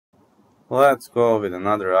Let's go with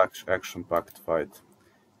another action-packed fight.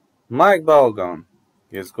 Mike Balogun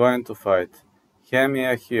is going to fight Hemi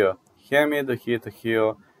Ahio. Hemi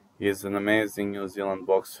Ahio is an amazing New Zealand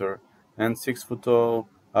boxer and 6'0",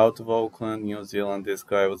 out of Auckland, New Zealand. This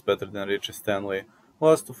guy was better than Richie Stanley.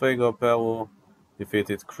 Lost to Fego Pelu,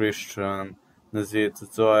 defeated Christian, Nazit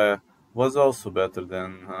Zoe, was also better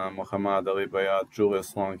than Muhammad Ali Bayat,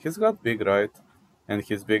 Julius Long. He's got big right, and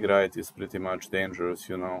his big right is pretty much dangerous,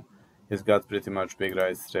 you know. He's got pretty much big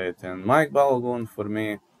right straight. And Mike Balogun, for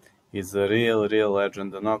me, is a real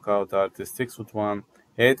legend, a knockout artist, 6'1",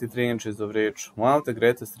 83 inches of reach, one of the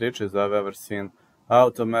greatest reaches I've ever seen,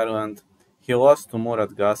 out of Maryland. He lost to Murat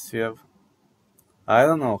Gassiev. I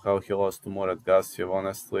don't know how he lost to Murat Gassiev,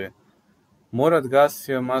 honestly. Murat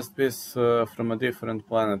Gassiev must be from a different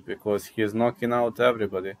planet, because he is knocking out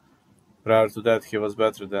everybody. Prior to that, he was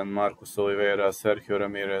better than Marcos Oliveira, Sergio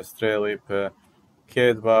Ramirez, Trey Lippe,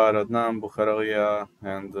 Kate Bar, Adnan Bukharia,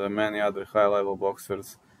 and many other high-level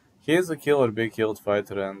boxers. He is a killer, big-killed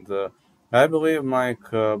fighter, and I believe Mike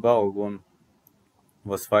Balogun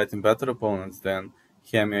was fighting better opponents than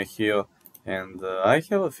Hemi Ahio, and I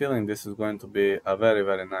have a feeling this is going to be a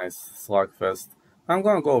very nice slugfest. I'm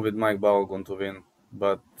gonna go with Mike Balogun to win,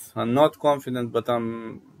 but I'm not confident, but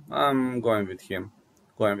I'm going with him,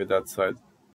 going with that side.